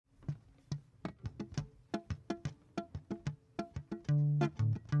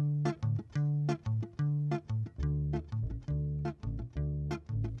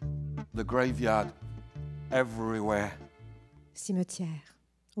the graveyard, everywhere. Cimetière,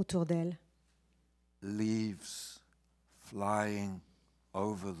 autour d'elle. Leaves flying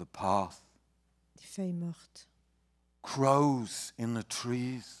over the path. Des feuilles mortes. Crows in the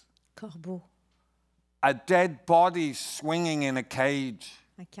trees. Corbeaux. A dead body swinging in a cage.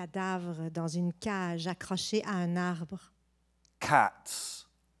 Un cadavre dans une cage accroché à un arbre. Cats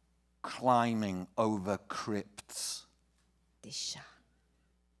climbing over crypts. Des chats.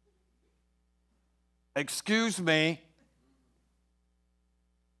 Excuse me.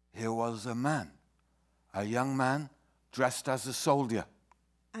 Here was a young man dressed as a soldier.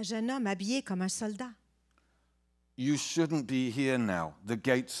 Un jeune homme habillé comme un soldat. You shouldn't be here now. The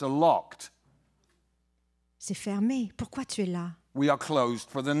gates are locked. C'est fermé. Pourquoi tu es là? We are closed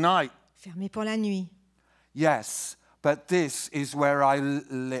for the night. Fermé pour la nuit. Yes, but this is where I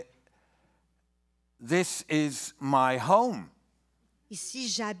live. This is my home. Ici,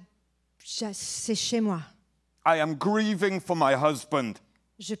 c'est chez moi. I am grieving for my husband.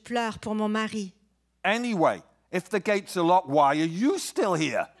 Je pleure pour mon mari. Anyway, if the gates are locked, why are you still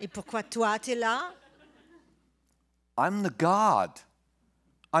here? Et pourquoi toi, t'es là? I'm the guard.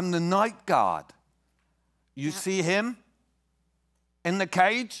 I'm the night guard. You see him in the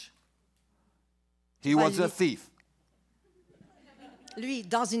cage? He was a thief. Lui,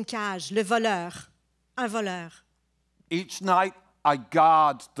 dans une cage, le voleur. Un voleur. Each night, I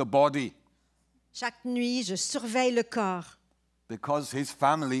guard the body. Chaque nuit, je surveille le corps. Because his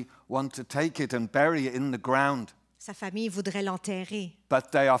family want to take it and bury it in the ground. Sa famille voudrait l'enterrer.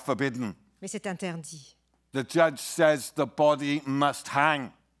 But they are forbidden. Mais c'est interdit. The judge says the body must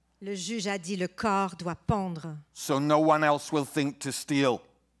hang. Le juge a dit le corps doit pendre. So no one else will think to steal.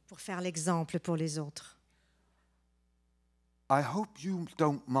 Pour faire l'exemple pour les autres. I hope you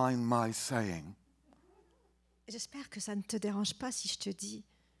don't mind my saying. J'espère que ça ne te dérange pas si je te dis.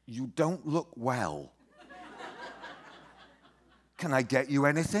 You don't look well. Can I get you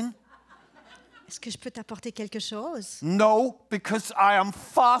anything? Est-ce que je peux t'apporter quelque chose? No, because I am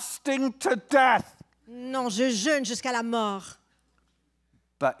fasting to death. Non, je jeûne jusqu'à la mort.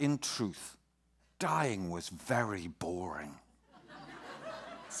 But in truth, dying was very boring.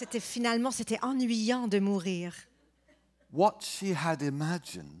 C'était ennuyant de mourir. What she had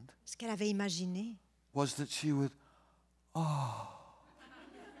imagined Ce qu'elle avait imaginé, was that she would,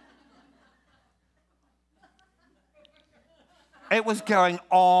 It was going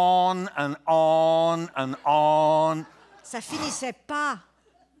on and on and on. ça finissait pas.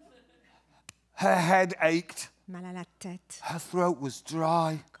 Her head ached. Mal à la tête. Her throat was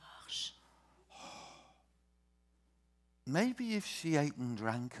dry. Gorge. Maybe if she ate and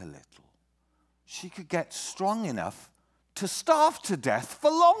drank a little, she could get strong enough to starve to death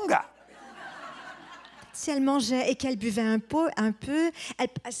for longer. Si elle mangeait et qu'elle buvait un peu,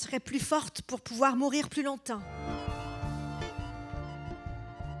 elle serait plus forte pour pouvoir mourir plus longtemps.